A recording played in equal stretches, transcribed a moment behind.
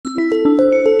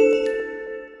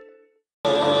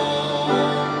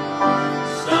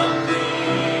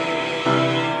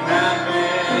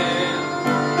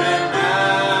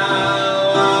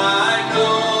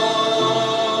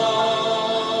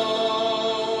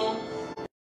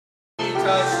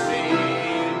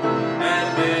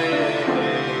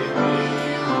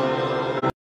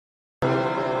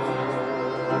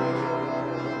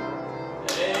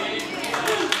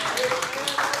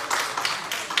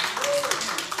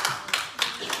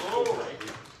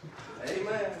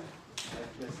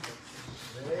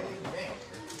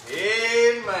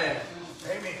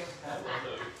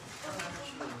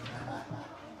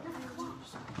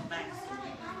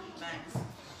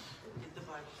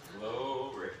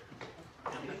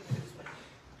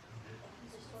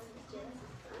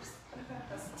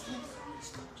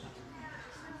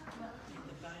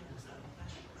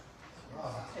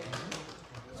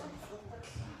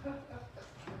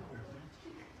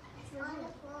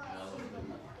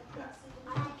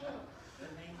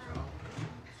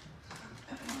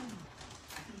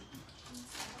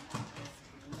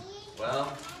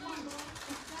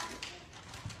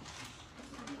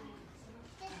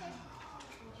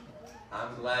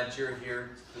I'm glad you're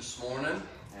here this morning.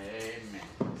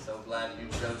 Amen. So glad you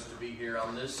chose to be here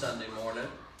on this Sunday morning.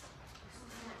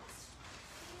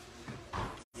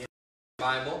 In the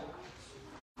Bible,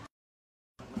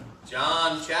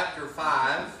 John chapter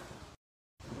 5.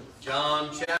 John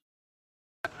chapter.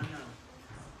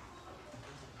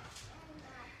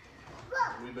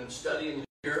 We've been studying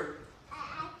here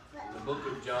in the book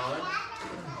of John.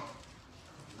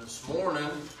 This morning,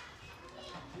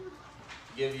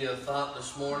 give you a thought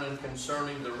this morning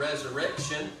concerning the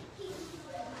resurrection,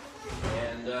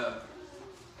 and it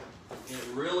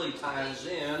really ties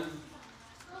in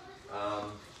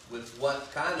with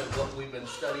what we've been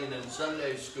studying in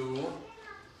Sunday school.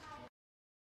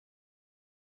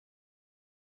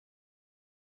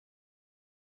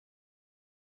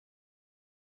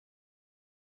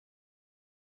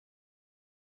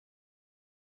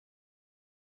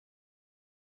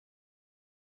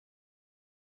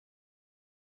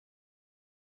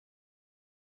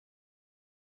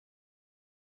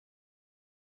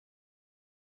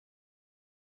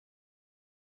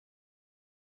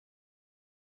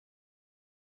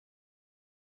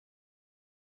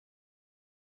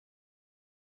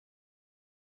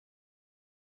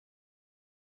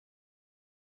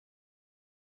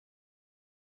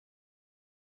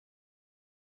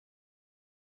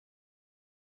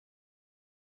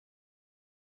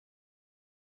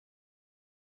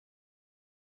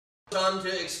 On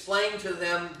to explain to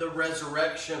them the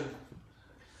resurrection.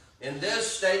 In this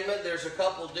statement, there's a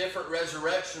couple different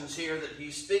resurrections here that he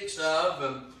speaks of,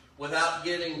 and without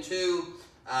getting too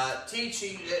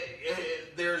teachy,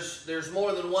 there's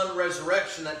more than one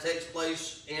resurrection that takes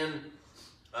place in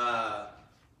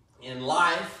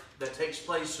life, that takes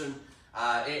place in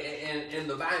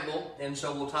the Bible, and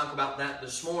so we'll talk about that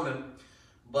this morning.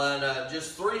 But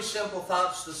just three simple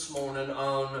thoughts this morning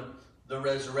on the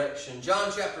resurrection.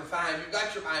 John chapter 5. You've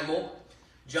got your Bible.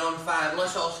 John 5.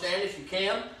 Let's all stand if you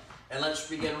can. And let's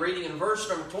begin reading in verse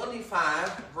number 25.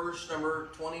 Verse number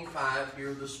 25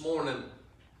 here this morning.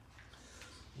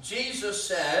 Jesus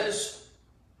says,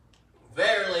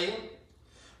 "Verily,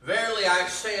 verily I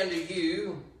say unto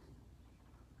you,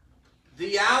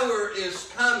 the hour is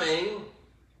coming,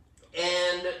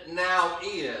 and now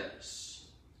is,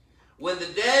 when the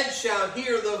dead shall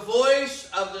hear the voice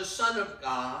of the Son of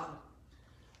God.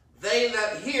 They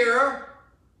that hear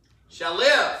shall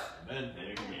live. Amen.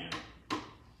 Amen.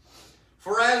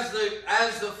 For as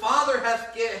the Father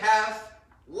hath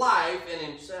life in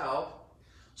himself,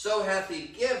 so hath he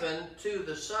given to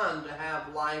the Son to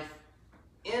have life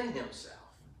in himself,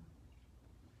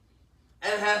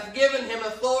 and hath given him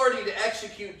authority to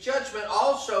execute judgment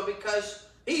also, because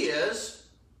he is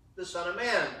the Son of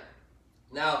Man."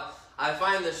 Now, I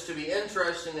find this to be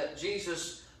interesting that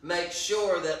Jesus makes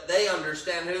sure that they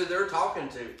understand who they're talking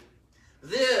to.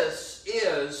 This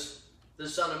is the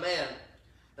Son of Man,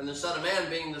 and the Son of Man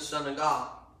being the Son of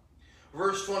God.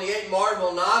 Verse 28,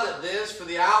 "Marvel not at this, for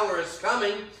the hour is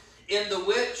coming, in the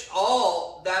which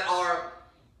all that are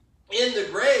in the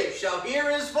grave shall hear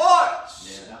his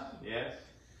voice. Yeah. Yes.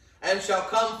 And shall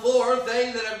come forth, they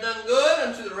that have done good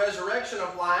unto the resurrection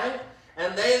of life,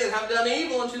 and they that have done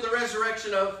evil unto the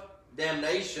resurrection of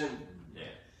damnation."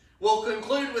 We'll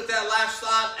conclude with that last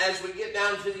thought as we get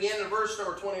down to the end of verse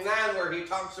number 29, where he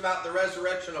talks about the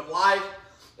resurrection of life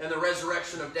and the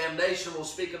resurrection of damnation. We'll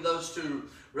speak of those two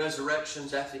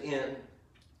resurrections at the end.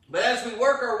 But as we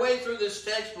work our way through this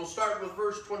text, we'll start with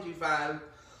verse 25,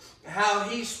 how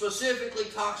he specifically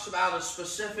talks about a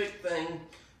specific thing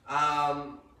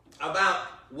about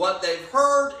what they've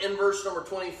heard in verse number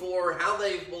 24, how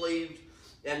they've believed,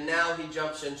 and now he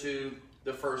jumps into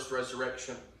the first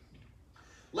resurrection.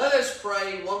 Let us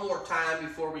pray one more time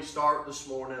before we start this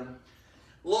morning.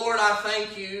 Lord, I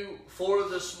thank you for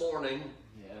this morning.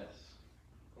 Yes.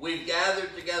 We've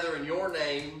gathered together in your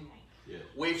name. Yes.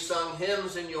 We've sung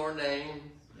hymns in your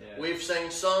name. Yes. We've sang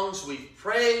songs. We've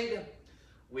prayed.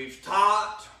 We've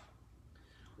taught.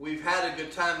 We've had a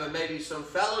good time and maybe some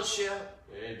fellowship.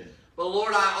 Amen. But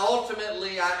Lord,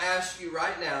 I ask you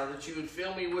right now that you would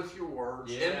fill me with your words.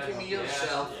 Yes. Empty me of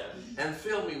self. Yes. And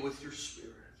fill me with your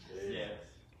Spirit. Yes.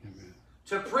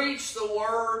 To preach the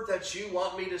word that you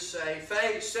want me to say.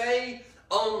 Say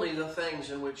only the things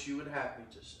in which you would have me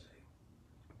to say.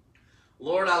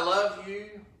 Lord, I love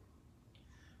you.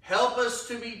 Help us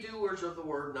to be doers of the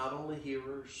word, not only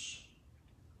hearers.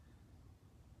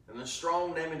 In the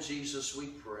strong name of Jesus we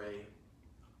pray.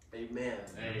 Amen.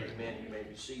 Amen. You may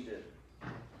be seated.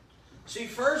 See,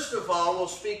 first of all, we'll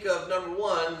speak of, number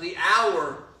one, the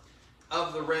hour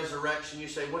of the resurrection. You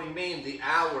say, what do you mean, the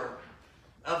hour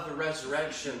of the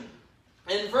resurrection?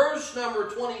 In verse number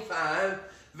 25,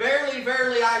 Verily,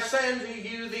 verily, I say unto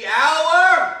you, the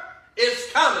hour is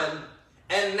coming,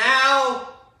 and now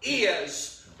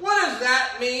is. What does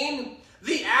that mean?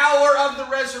 The hour of the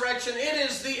resurrection. It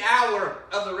is the hour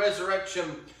of the resurrection.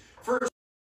 For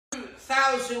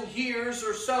 2,000 years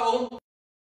or so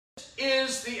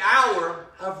is the hour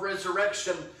of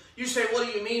resurrection. You say, what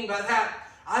do you mean by that?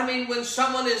 I mean when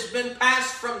someone has been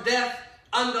passed from death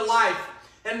unto life.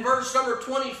 And verse number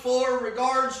 24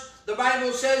 regards, the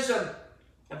Bible says,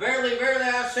 verily, verily,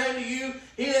 I say unto you,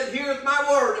 he that heareth my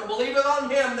word and believeth on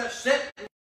him that sent me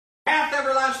hath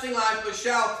everlasting life, but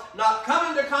shall not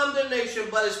come into condemnation,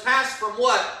 but is passed from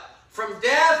what? From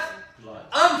death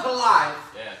unto life.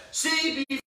 Yeah. See,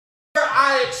 before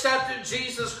I accepted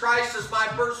Jesus Christ as my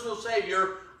personal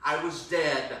Savior, I was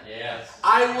dead. Yes.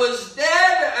 I was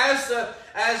dead,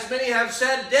 as many have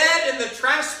said, dead in the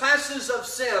trespasses of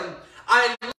sin. I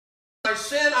lived in my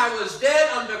sin. I was dead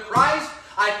unto Christ.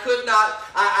 I could not,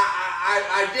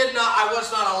 I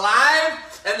was not alive.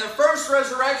 And the first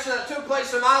resurrection that took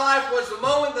place in my life was the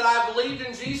moment that I believed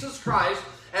in Jesus Christ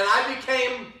and I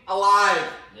became alive.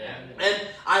 Yeah. And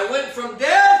I went from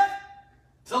death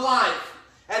to life.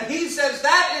 And he says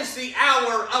that is the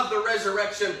hour of the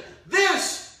resurrection.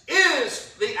 This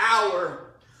is the hour.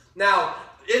 Now,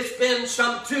 it's been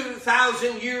some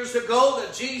 2,000 years ago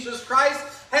that Jesus Christ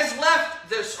has left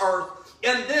this earth.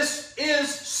 And this is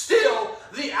still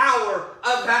the hour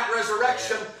of that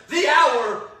resurrection. The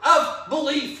hour of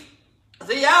belief.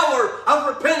 The hour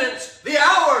of repentance. The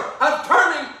hour of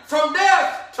turning from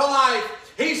death to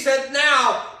life. He said,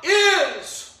 now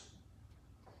is.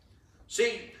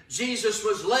 See, Jesus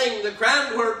was laying the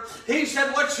groundwork. He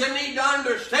said, what you need to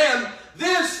understand,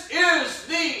 this is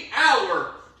the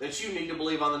hour that you need to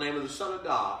believe on the name of the Son of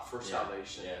God for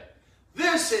salvation. Yeah.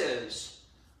 This is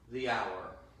the hour.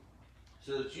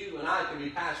 So that you and I can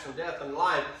be passed from death and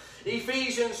life.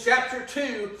 Ephesians chapter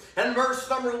 2 and verse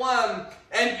number 1.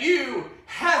 And you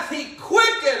hath he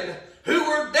quickened who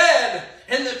were dead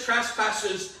in the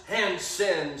trespasses and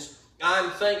sins.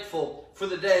 I'm thankful for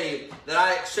the day that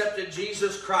I accepted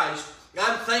Jesus Christ.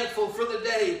 I'm thankful for the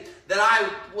day that I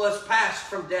was passed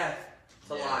from death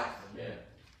to life. Yeah.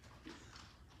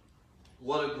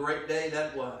 What a great day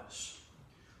that was.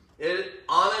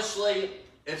 Honestly,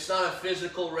 it's not a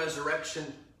physical resurrection.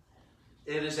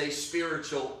 It is a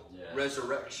spiritual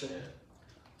resurrection. Yeah.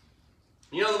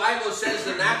 You know, the Bible says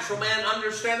the natural man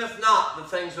understandeth not the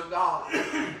things of God.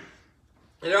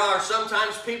 There are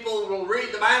sometimes people will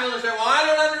read the Bible and say, well, I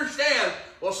don't understand.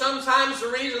 Well, sometimes the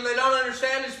reason they don't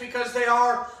understand is because they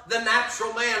are the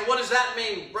natural man. What does that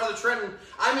mean, Brother Trenton?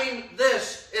 I mean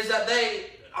this, is that they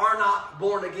are not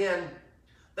born again.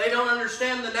 They don't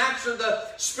understand the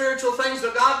spiritual things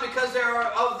of God because they are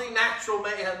of the natural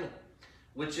man,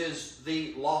 which is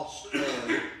the lost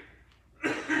man.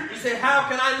 You say, how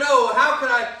can I know? How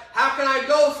can I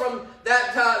go from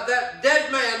that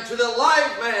dead man to the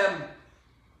live man?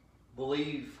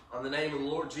 Believe on the name of the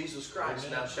Lord Jesus Christ,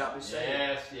 and thou shalt be saved.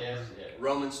 Yes, yes, yes.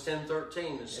 Romans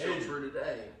 10:13 is still true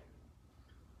today.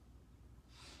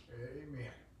 Amen.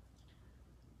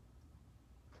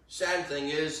 Sad thing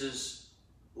is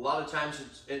a lot of times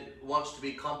it wants to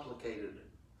be complicated.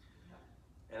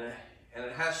 And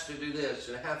it has to do this,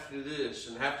 and it has to do this,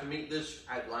 and have to meet this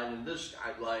guideline and this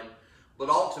guideline. But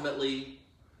ultimately,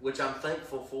 which I'm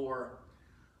thankful for,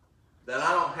 that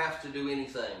I don't have to do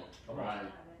anything. Right.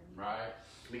 Right.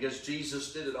 Because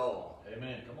Jesus did it all.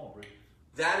 Amen. Come on, Bree.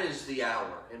 That is the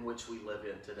hour in which we live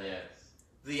in today. Yes.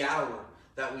 The hour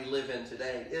that we live in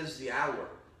today is the hour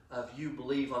of you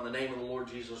believe on the name of the Lord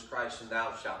Jesus Christ and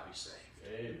thou shalt be saved.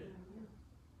 Amen.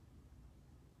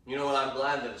 You know what? I'm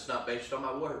glad that it's not based on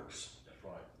my works. That's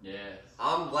right. Yes.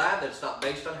 I'm glad that it's not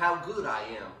based on how good I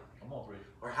am. Come on, Bree.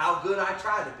 Or how good I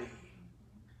try to be.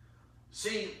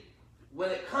 See, when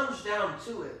it comes down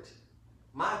to it,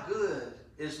 my good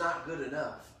is not good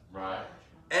enough. Right.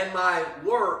 And my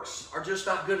works are just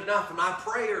not good enough. And my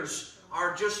prayers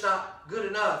are just not good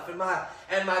enough. And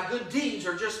my good deeds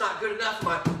are just not good enough.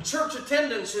 My church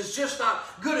attendance is just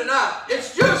not good enough.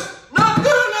 It's just not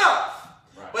good enough.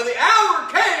 Right. But the hour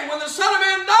came when the Son of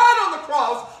Man died on the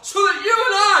cross so that you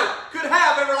and I could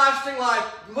have everlasting life.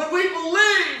 When we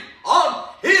believe on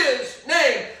His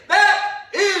name, that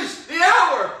is the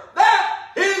hour. That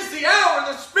is the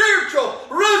hour, the spiritual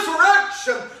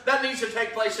resurrection that needs to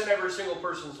take place in every single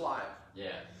person's life.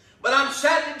 Yeah. But I'm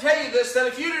sad to tell you this, that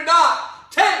if you do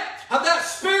not take of that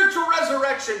spiritual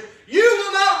resurrection, you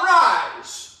will not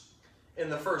rise in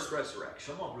the first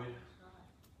resurrection. Come on, Bree.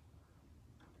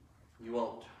 You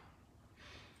won't.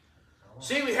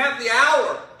 See, we have the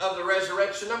hour of the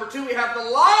resurrection. Number two, we have the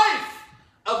life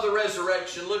of the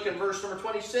resurrection. Look in verse number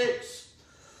 26.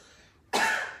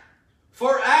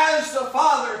 For as the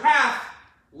Father hath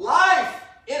life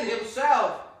in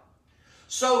himself,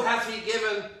 so hath he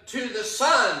given to the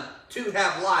Son to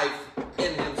have life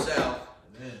in himself.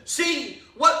 Amen. See,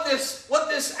 what this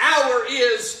hour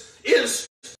is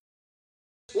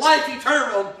life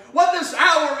eternal. What this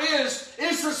hour is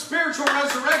the spiritual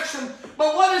resurrection.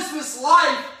 But what is this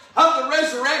life of the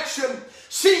resurrection?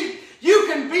 See, you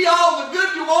can be all the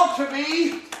good you want to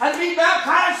be and be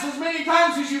baptized as many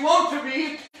times as you want to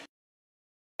be,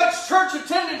 much church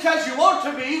attendance as you want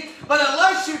to be, but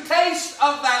unless you taste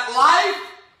of that life,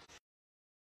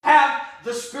 have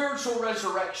the spiritual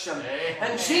resurrection. Amen.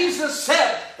 And Jesus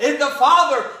said, if the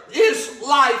Father is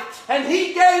life, and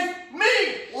He gave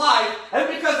me life, and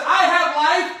because I have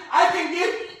life, I can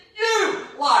give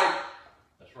you life.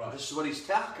 That's right. This is what He's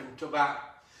talking about.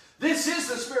 This is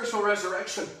the spiritual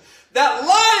resurrection. That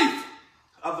life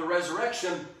of the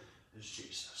resurrection is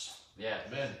Jesus. Yeah.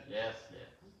 Amen. Yes. Yes.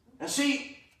 And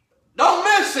see, don't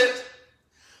miss it.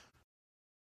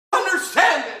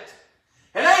 Understand it.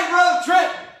 It ain't Brother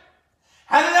Trenton.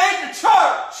 And it ain't the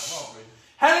church.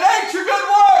 And it ain't your good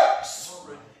works.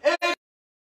 It is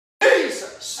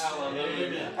Jesus.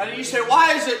 Hallelujah. And you say,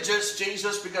 why is it just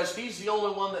Jesus? Because He's the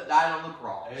only one that died on the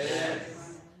cross. Yes.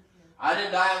 I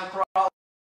didn't die on the cross.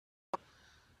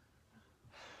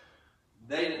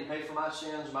 They didn't pay for my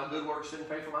sins. My good works didn't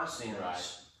pay for my sins. Right.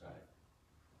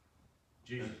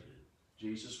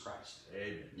 Jesus Christ.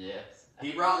 Amen. Yes.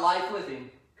 He brought life with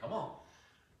Him. Come on.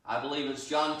 I believe it's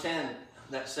John 10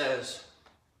 that says,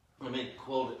 let me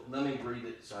quote it. Let me read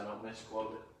it so I don't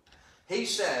misquote it. He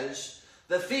says,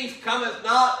 the thief cometh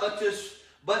not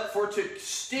but for to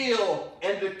steal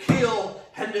and to kill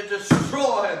and to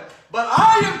destroy. But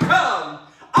I am come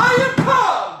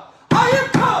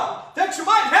that you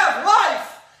might have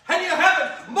life, and you have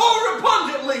it more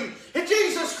abundantly. And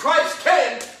Jesus Christ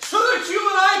came so that you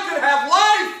and I could have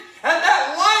life, and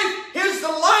that life is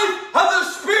the life of the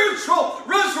spiritual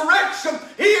resurrection.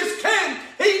 He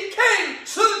came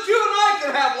so that you and I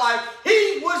could have life.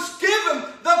 He was given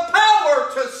the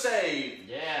power to save.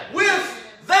 Yeah. With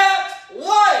that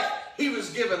life, He was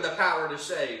given the power to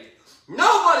save.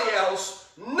 Nobody else,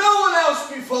 no one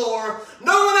else before,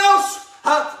 no one else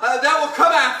that will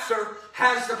come after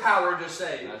has the power to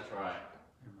save. That's right.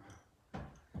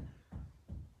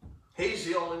 He's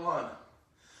the only one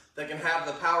that can have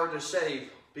the power to save,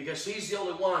 because He's the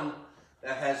only one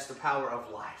that has the power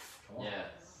of life.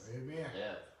 Yes. Amen.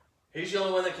 Yes. He's the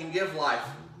only one that can give life.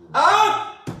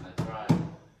 That's right.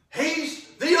 He's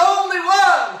the only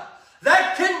one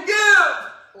that can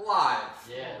give life.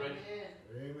 Yeah.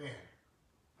 Amen.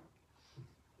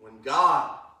 When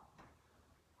God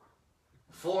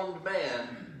formed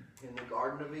man in the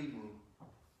Garden of Eden,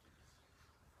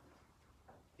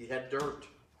 He had dirt.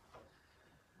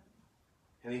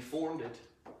 And He formed it.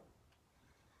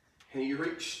 And He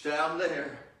reached down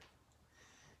there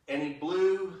and He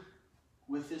blew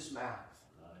with His mouth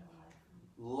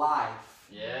life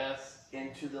Yes.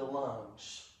 into the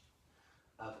lungs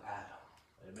of Adam.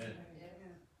 Amen.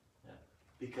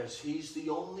 Because He's the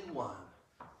only one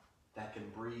that can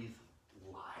breathe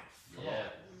life. Yeah.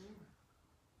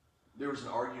 There was an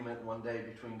argument one day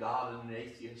between God and an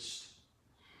atheist.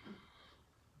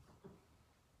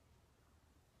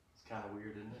 It's kind of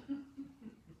weird, isn't it?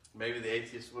 Maybe the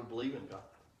atheist would believe in God.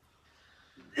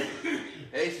 The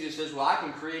atheist says, well, I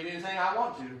can create anything I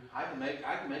want to. I can make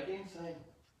anything.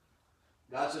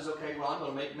 God says, okay, well, I'm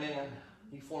going to make man.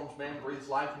 He forms man, breathes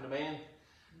life into man.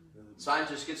 The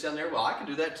scientist gets down there, well, I can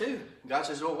do that too. God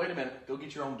says, oh, wait a minute. Go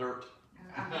get your own dirt.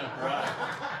 Right.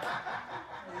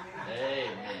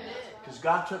 Amen. Because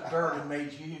God took dirt and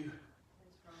made you.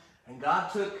 And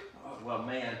God took, well,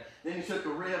 man. Then He took a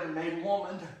rib and made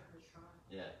woman.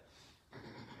 Yeah.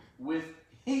 With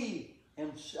He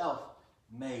Himself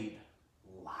made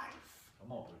life.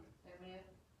 Come on. Amen.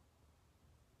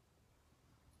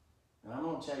 And I'm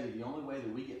going to tell you, the only way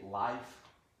that we get life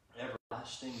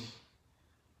everlasting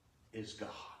is God.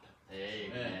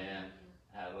 Amen.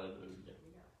 Hallelujah.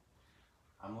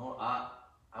 I'm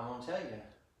going to tell you,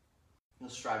 you'll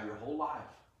strive your whole life.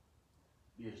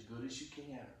 Be as good as you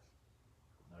can.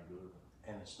 Not good.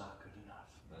 And it's not good enough.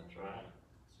 That's right.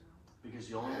 Because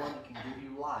the only one that can give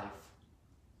you life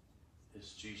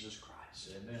is Jesus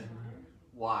Christ. Amen.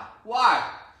 Why? Why?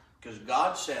 Because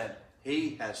God said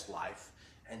He has life,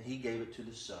 and He gave it to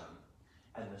the Son,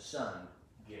 and the Son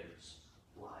gives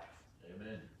life.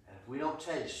 Amen. And if we don't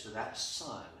taste of that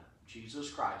Son,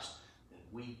 Jesus Christ, then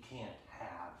we can't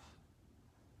have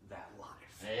that life.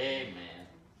 Amen.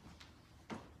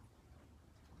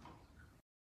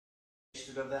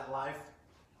 of that life?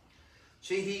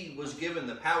 See, he was given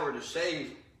the power to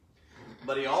save,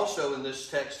 but he also, in this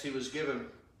text, he was given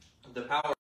the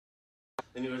power,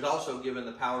 and he was also given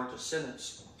the power to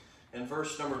sentence. In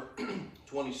verse number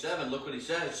 27, look what he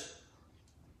says.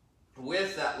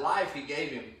 With that life he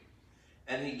gave him,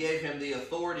 and he gave him the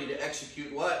authority to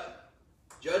execute what?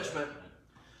 Judgment.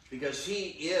 Because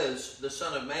he is the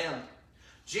Son of Man.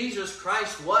 Jesus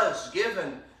Christ was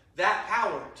given that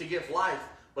power to give life,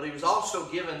 but he was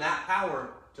also given that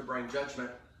power to bring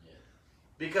judgment. Yeah.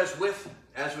 Because with,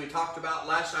 as we talked about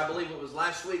I believe it was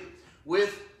last week,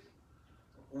 with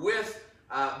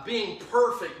being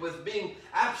perfect, with being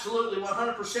absolutely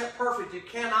 100% perfect, you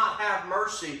cannot have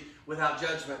mercy without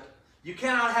judgment. You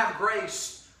cannot have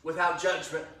grace without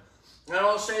judgment. And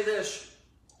I'll say this,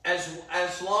 as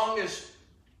long as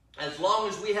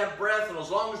we have breath and as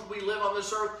long as we live on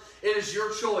this earth, it is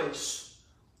your choice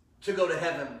to go to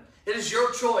heaven. It is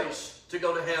your choice to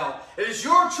go to hell. It is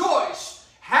your choice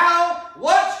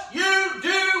what you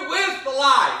do with the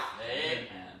life. Amen.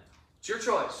 It's your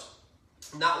choice.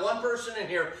 Not one person in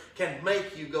here can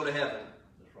make you go to heaven.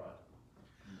 That's right.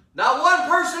 Not one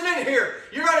person in here.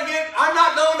 I'm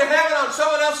not going to heaven on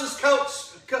someone else's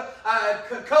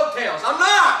coattails. I'm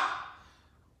not.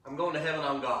 I'm going to heaven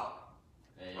on God.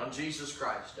 Amen. On Jesus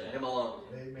Christ and Him alone.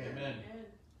 Amen. Amen.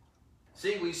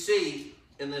 See, we see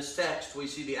in this text, we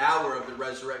see the hour of the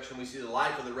resurrection. We see the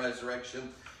life of the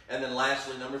resurrection. And then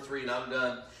lastly, number 3, and I'm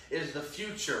done, is the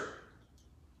future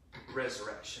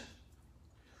resurrection.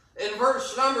 In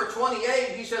verse number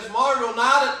 28, he says, marvel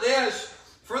not at this,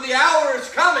 for the hour is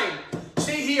coming.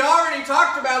 See, he already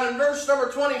talked about in verse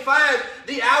number 25,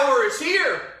 the hour is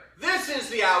here. This is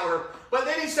the hour. But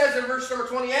then he says in verse number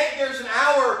 28, there's an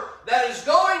hour that is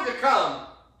going to come.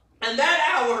 And that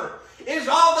hour is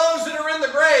all those that are in the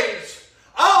graves,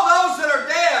 all those that are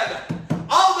dead,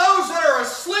 all those that are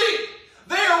asleep.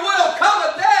 There will come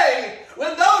a day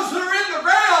when those that are in the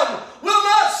ground will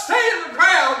not stay in the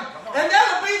ground. And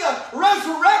that'll be the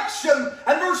resurrection.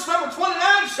 And verse number 29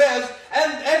 says,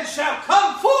 and shall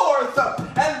come forth,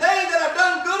 and they that have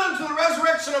done good unto the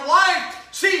resurrection of life.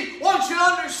 See, once you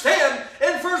understand,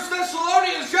 in 1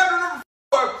 Thessalonians chapter number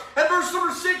 4, and verse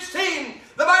number 16,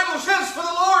 the Bible says, for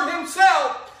the Lord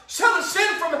Himself shall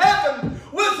ascend from heaven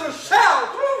with a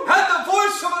shout, and the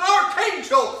voice of an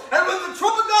archangel, and with the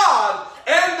trump of God,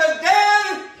 and the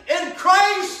dead in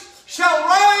Christ shall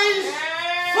rise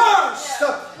first.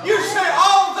 You say,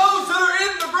 all those that are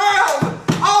in the ground,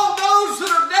 all those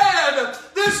that are dead,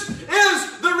 this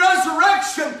is the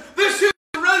resurrection. This is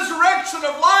the resurrection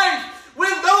of life. When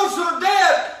those that are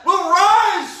dead will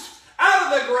rise out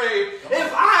of the grave.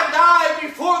 If I die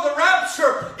before the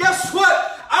rapture, guess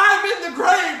what? I'm in the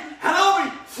grave and I'll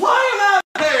be flying out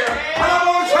there. And I'm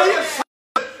going to tell you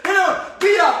something. It'll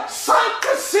be a sight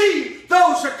to see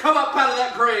those that come up out of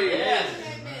that grave. Yes.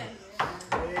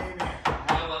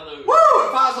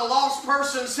 If I was a lost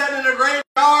person sitting in a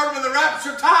graveyard when the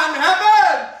rapture time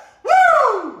happened,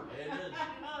 woo! Amen.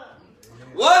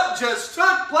 What just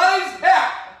took place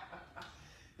here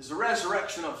is the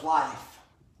resurrection of life.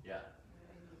 Yeah.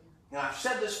 And I've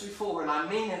said this before, and I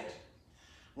mean it.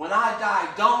 When I die,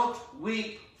 don't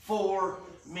weep for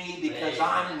me because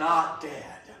I'm not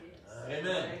dead.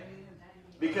 Amen.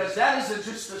 Because that is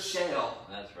just a shell.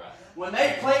 That's right. When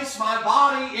they place my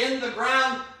body in the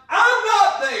ground, I'm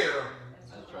not there.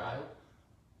 That's right.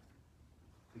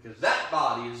 Because that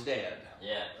body is dead.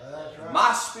 Yeah. That's right.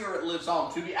 My spirit lives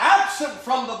on. To be absent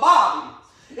from the body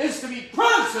is to be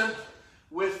present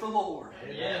with the Lord.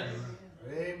 Yes.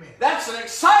 Amen. That's an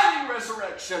exciting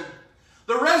resurrection.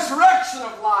 The resurrection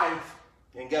of life.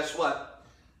 And guess what?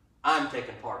 I'm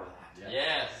taking part of that.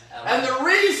 Yes. And the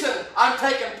reason I'm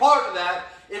taking part of that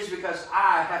is because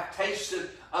I have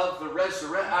tasted of the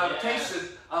resurrection. I've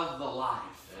tasted of the life.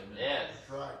 Yes. That's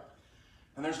right.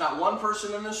 And there's not one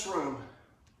person in this room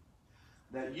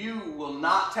that you will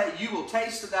not take. You will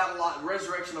taste of that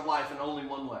resurrection of life in only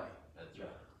one way. That's right.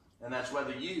 And that's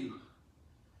whether you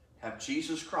have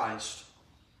Jesus Christ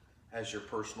as your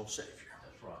personal Savior.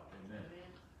 That's right. Amen.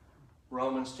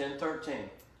 Romans 10:13.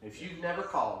 If you've never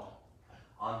called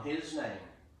on His name,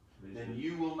 then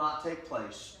you will not take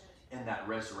place in that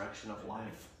resurrection of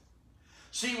life.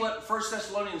 See what 1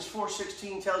 Thessalonians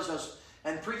 4:16 tells us,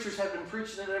 and preachers have been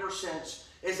preaching it ever since,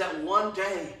 is that one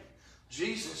day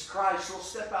Jesus Christ will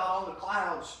step out on the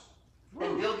clouds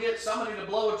And he'll get somebody to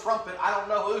blow a trumpet. I don't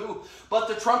know who. But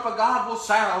the trump of God will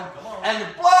sound. And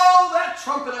blow that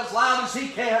trumpet as loud as he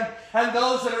can. And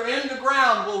those that are in the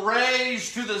ground will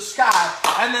raise to the sky.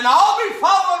 And then I'll be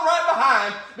following right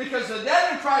behind. Because the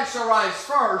dead in Christ shall rise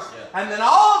first. And then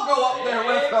I'll go up there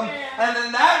with them. And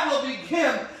then that will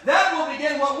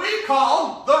begin what we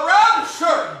call the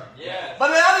rapture. Yes. But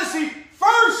that is the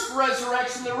first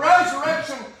resurrection. The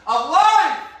resurrection of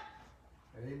life.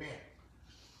 Amen.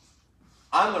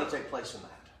 I'm going to take place in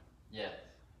that. Yes.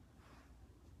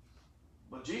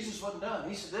 But Jesus wasn't done.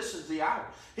 He said, this is the hour.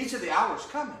 He said, the hour's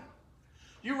coming.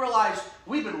 You realize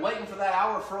we've been waiting for that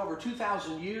hour for over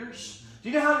 2,000 years? Do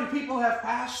you know how many people have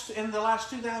passed in the last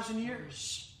 2,000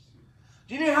 years?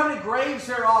 Do you know how many graves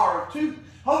there are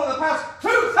over the past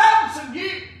 2,000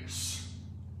 years?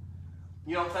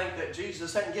 You don't think that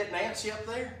Jesus ain't getting antsy up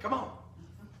there? Come on.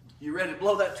 You ready to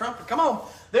blow that trumpet? Come on.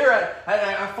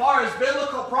 As far as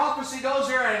biblical prophecy goes,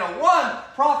 there ain't one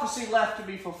prophecy left to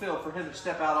be fulfilled for him to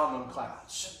step out on them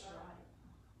clouds.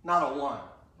 Not a one.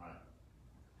 Right.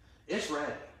 It's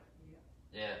ready.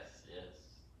 Yes, yes.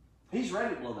 He's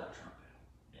ready to blow that trumpet.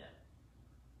 Yeah.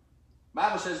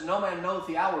 Bible says, no man knoweth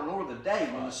the hour nor the day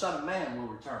when the Son of Man will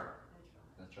return.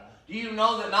 That's right. Do you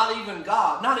know that not even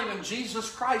God, not even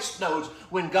Jesus Christ knows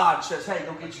when God says, hey,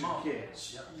 go get your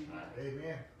kids. Yep. Right.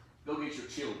 Amen. Go get your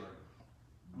children.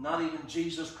 Not even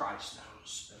Jesus Christ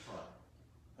knows. That's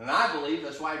right. And I believe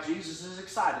that's why Jesus is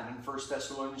excited in 1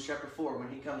 Thessalonians chapter 4 when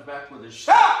he comes back with his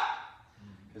shout.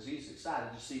 Because he's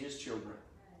excited to see his children.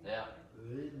 Yeah.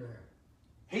 Amen.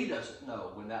 He doesn't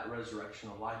know when that resurrection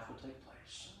of life will take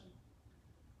place.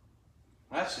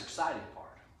 That's the exciting part.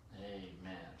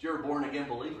 Amen. If you're a born-again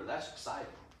believer, that's exciting.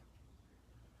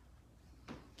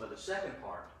 But the second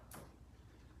part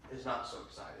is not so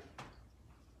exciting.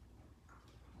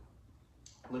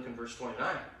 Look in verse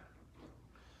 29.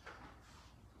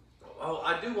 Oh,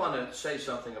 I do want to say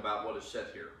something about what is said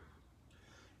here.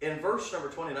 In verse number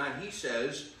 29, he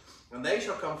says, and they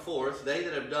shall come forth, they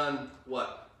that have done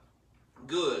what?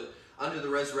 Good, unto the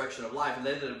resurrection of life, and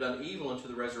they that have done evil unto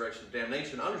the resurrection of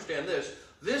damnation. Understand this.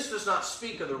 This does not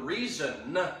speak of the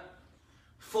reason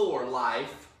for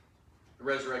life, the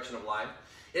resurrection of life.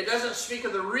 It doesn't speak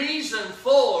of the reason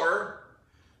for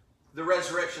the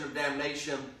resurrection of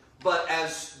damnation, but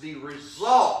as the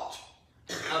result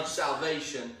of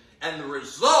salvation and the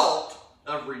result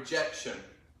of rejection.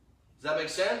 Does that make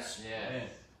sense? Yes.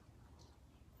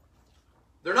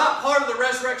 They're not part of the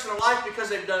resurrection of life because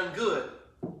they've done good.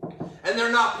 And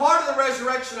they're not part of the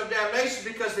resurrection of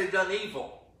damnation because they've done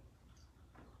evil.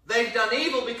 They've done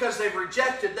evil because they've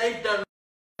rejected. They've done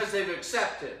because they've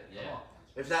accepted. Yeah.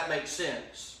 If that makes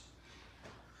sense.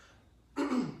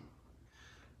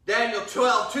 Daniel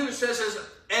 12:2 says,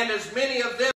 and as many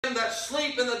of them that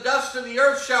sleep in the dust of the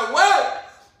earth shall wake,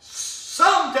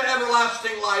 some to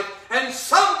everlasting life, and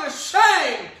some to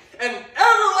shame and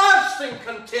everlasting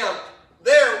contempt.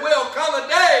 There will come a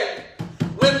day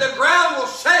when the ground will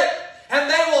shake,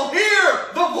 and they will hear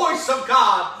the voice of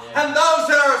God. Yeah. And those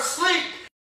that are asleep,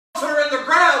 those that are in the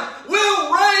ground,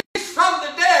 will raise from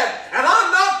the dead. And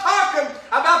I'm not talking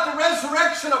about the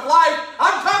resurrection of life.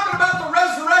 I'm talking about the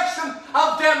resurrection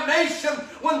of damnation,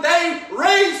 when they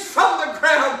raise from the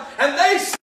ground and they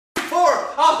stand before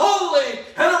a holy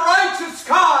and a righteous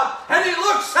God. And he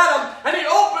looks at them and he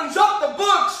opens up the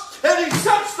books and he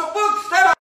sets the books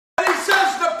down. And he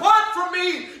says, depart from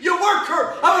me, you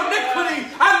worker of iniquity.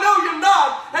 I know you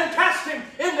not. And cast him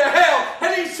into hell.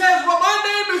 And he says, well, my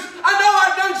name is, I know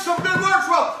I've done some good works.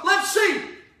 Well, let's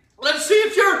see. Let's see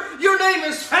if your name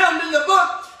is found in the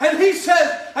book. And he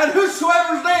says, and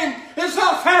whosoever's name is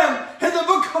not found in the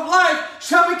book of life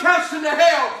shall be cast into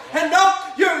hell. And no,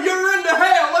 you're into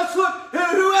hell. Let's look.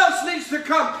 Who else needs to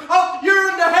come? Oh,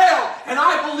 you're into hell. And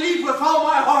I believe with all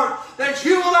my heart that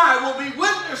you and I will be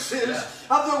witnesses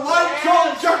of the white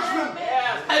throne judgment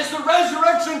as the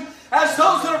resurrection, as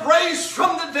those that have raised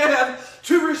from the dead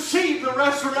to receive the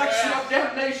resurrection of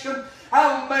damnation.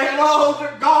 Oh man, oh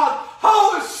to God,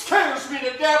 oh it scares me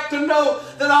to death to know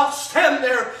that I'll stand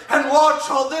there and watch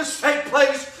all this take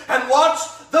place and watch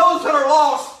those that are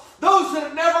lost, those that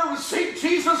have never received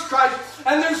Jesus Christ,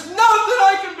 and there's nothing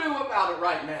I can do about it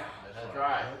right now. That's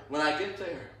right. When I get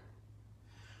there.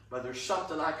 But there's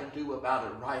something I can do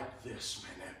about it right this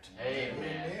minute.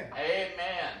 Amen.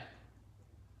 Amen.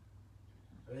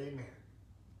 Amen.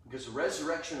 Because the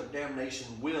resurrection of damnation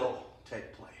will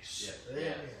take place. Yes.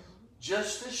 Amen.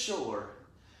 Just as sure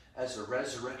as the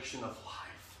resurrection of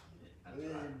life. That's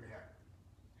Amen. right.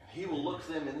 And he will look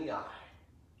them in the eye.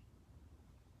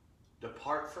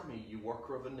 Depart from me, you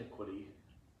worker of iniquity.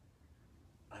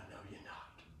 I know you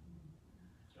not.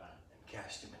 That's right. And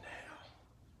cast him into hell.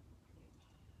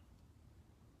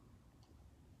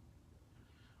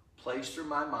 Plays through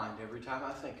my mind every time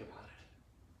I think about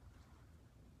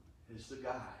it is the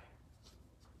guy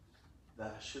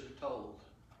that I should have told,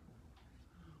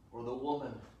 or the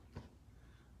woman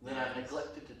that I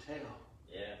neglected to tell.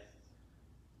 Yes.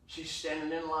 She's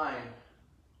standing in line,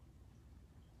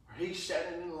 or he's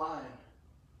standing in line.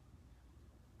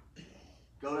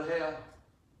 Go to hell.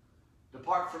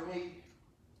 Depart from me.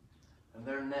 And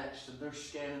they're next, and they're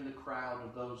scanning the crowd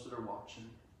of those that are watching.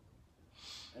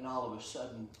 And all of a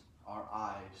sudden, our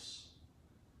eyes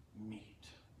meet.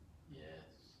 Yes.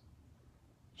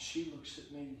 She looks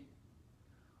at me.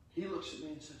 He looks at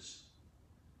me and says,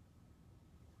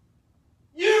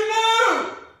 "You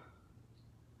knew!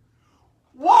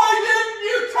 Why didn't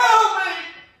you tell me?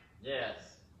 Yes.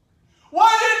 Why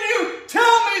didn't you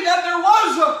tell me that there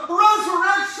was a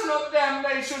resurrection of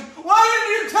damnation? Why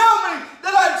didn't you tell me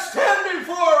that I'd stand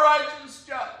before a righteous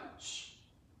judge?"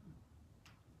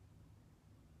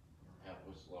 Help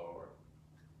us, Lord.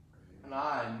 And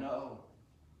I know.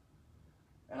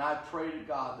 And I pray to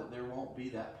God that there won't be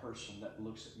that person that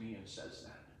looks at me and says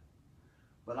that.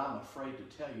 But I'm afraid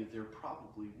to tell you there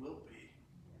probably will be.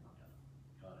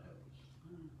 God help us.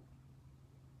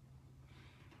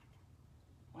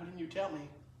 Why didn't you tell me?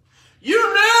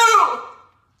 You knew!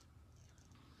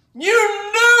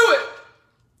 You knew it!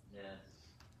 Yes.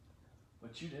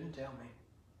 But you didn't tell me.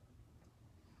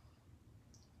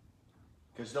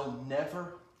 Because they'll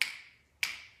never,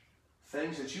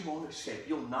 things that you won't escape.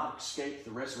 You'll not escape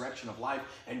the resurrection of life,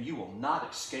 and you will not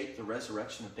escape the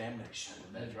resurrection of damnation.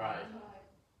 That's right.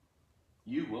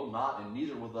 You will not, and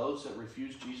neither will those that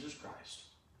refuse Jesus Christ.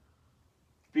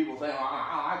 People think,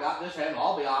 I got this and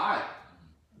I'll be all right.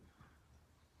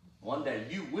 One day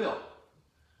you will.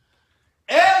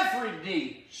 Every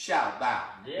knee shall bow.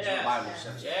 Yes. As the Bible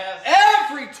says. Yes.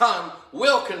 Every tongue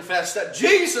will confess that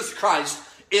Jesus Christ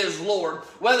is Lord.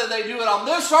 Whether they do it on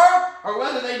this earth or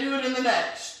whether they do it in the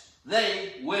next,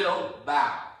 they will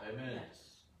bow. Amen.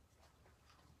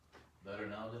 Better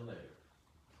now than later.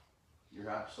 You're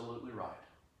absolutely right.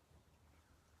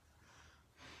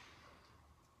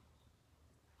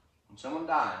 When someone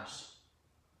dies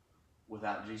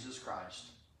without Jesus Christ,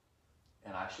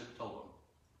 and I should have told them,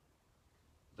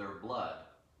 their blood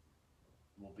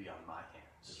will be on my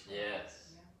hands. Yes.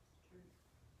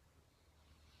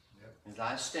 As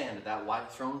I stand at that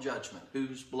white throne judgment,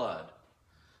 whose blood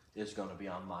is going to be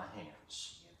on my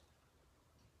hands?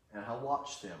 And I'll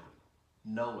watch them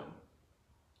knowing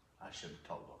I should have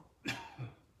told them.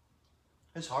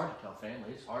 It's hard to tell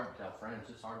family. It's hard to tell friends.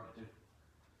 It's hard to do.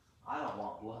 I don't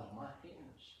want blood on my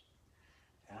hands.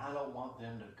 And I don't want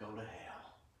them to go to hell.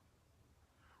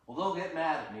 Well, they'll get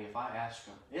mad at me if I ask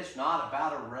them. It's not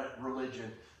about a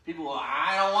religion. People go,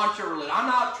 I don't want your religion. I'm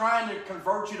not trying to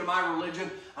convert you to my religion.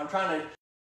 I'm trying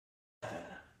to...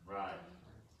 Right.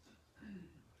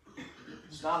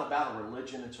 It's not about a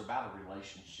religion. It's about a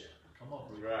relationship. Come on.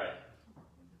 Right.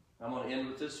 I'm going to end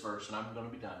with this verse, and I'm going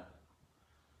to be done.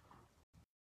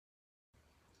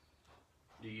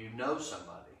 Do you know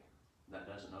somebody that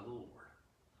doesn't know the Lord?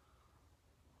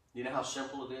 Do you know how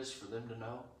simple it is for them to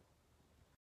know?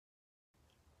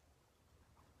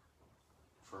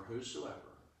 For whosoever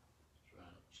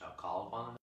shall call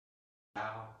upon the name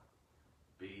shall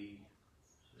be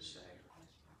saved.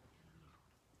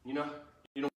 You know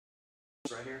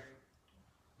right here?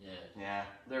 Yes. Yeah,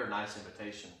 they're a nice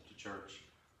invitation to church.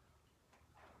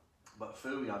 But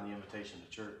phooey on the invitation to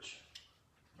church.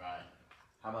 Right.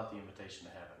 How about the invitation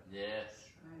to heaven? Yes.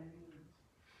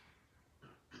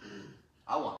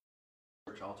 I want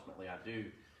church, ultimately I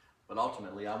do. But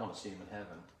ultimately I want to see him in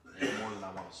heaven. More than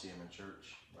I want to see him in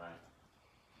church. Right.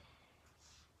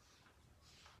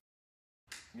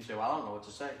 You say, well, I don't know what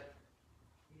to say.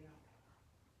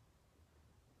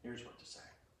 Here's what to say.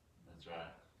 That's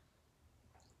right.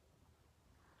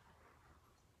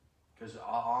 Because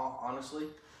honestly,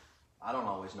 I don't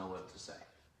always know what to say.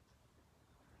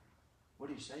 What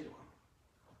do you say to him?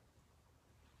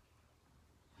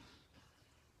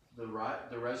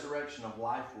 The resurrection of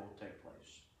life will take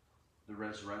place. The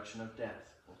resurrection of death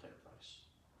will take place.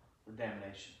 The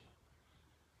damnation.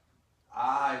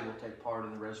 I will take part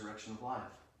in the resurrection of life.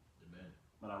 Amen.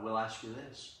 But I will ask you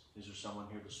this. Is there someone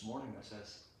here this morning that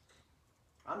says,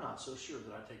 I'm not so sure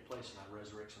that I take place in that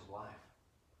resurrection of life?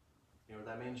 You know what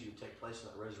that means? You take place in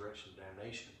that resurrection of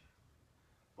damnation.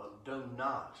 But do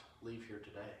not leave here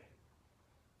today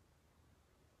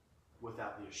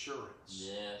without the assurance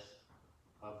Yes.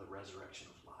 of the resurrection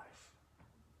of life.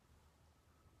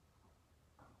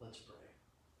 Let's pray.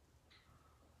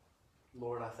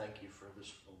 Lord, I thank you for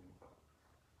this moment.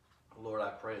 Lord, I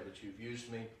pray that you've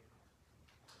used me.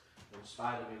 In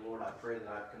spite of me, Lord, I pray that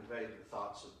I've conveyed the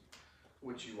thoughts of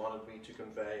which you wanted me to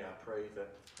convey. I pray that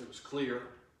it was clear.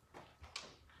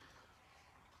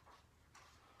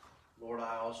 Lord,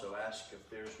 I also ask if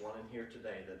there's one in here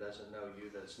today that doesn't know you,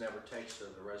 that's never tasted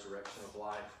of the resurrection of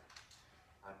life.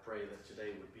 I pray that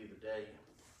today would be the day.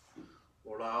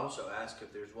 Lord, I also ask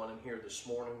if there's one in here this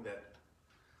morning that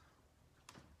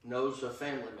knows a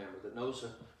family member, that knows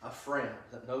a friend,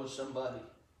 that knows somebody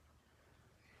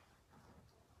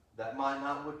that might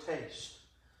not would taste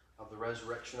of the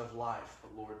resurrection of life,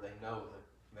 but Lord, they know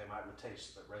that they might would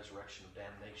taste the resurrection of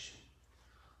damnation.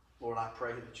 Lord, I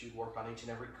pray that you work on each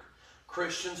and every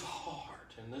Christian's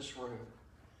heart in this room.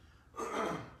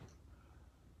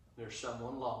 There's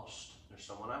someone lost. There's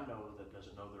someone I know that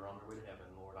doesn't know they're on their way to heaven.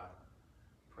 Lord, I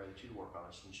pray that you'd work on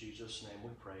us. In Jesus' name we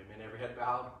pray. Amen. Every head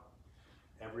bowed,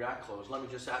 every eye closed. Let me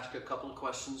just ask a couple of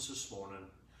questions this morning.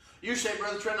 You say,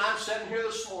 Brother Trent, I'm sitting here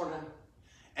this morning,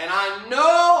 and I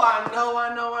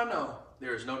know,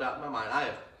 there is no doubt in my mind,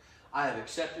 I have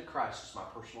accepted Christ as my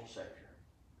personal Savior.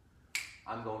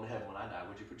 I'm going to heaven when I die.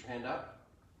 Would you put your hand up?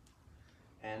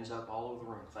 Hands up all over the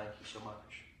room. Thank you so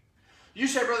much. You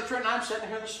say, Brother Trent, I'm sitting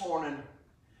here this morning,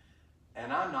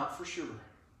 and I'm not for sure.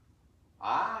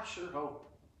 I sure hope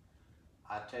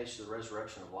I'd taste the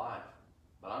resurrection of life,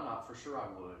 but I'm not for sure I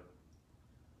would.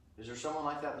 Is there someone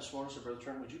like that this morning? Say, Brother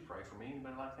Trent, would you pray for me?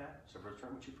 Anybody like that? Say, Brother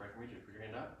Trent, would you pray for me? Just put your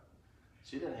hand up.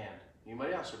 See that hand?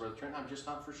 Anybody else? Say, Brother Trent, I'm just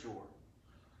not for sure.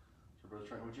 Say, Brother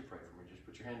Trent, would you pray for me? Just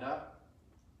put your hand up.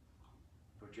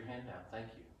 Put your hand down. Thank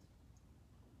you.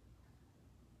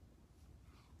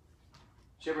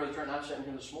 Say, Brother Trent, I'm sitting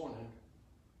here this morning,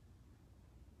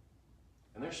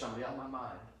 and there's somebody on my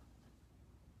mind.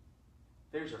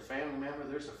 There's a family member,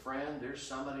 there's a friend, there's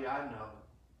somebody I know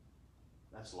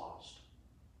that's lost.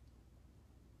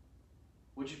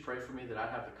 Would you pray for me that I'd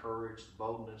have the courage, the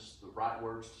boldness, the right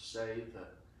words to say,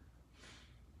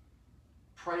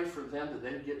 pray for them that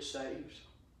they'd get saved?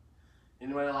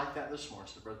 Anybody like that this morning?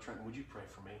 So, Brother Trenton, would you pray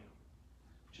for me?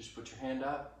 Just put your hand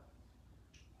up.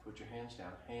 Put your hands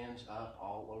down. Hands up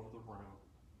all over the room.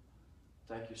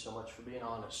 Thank you so much for being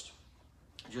honest.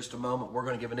 In just a moment, we're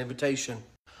going to give an invitation.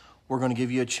 We're going to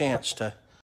give you a chance to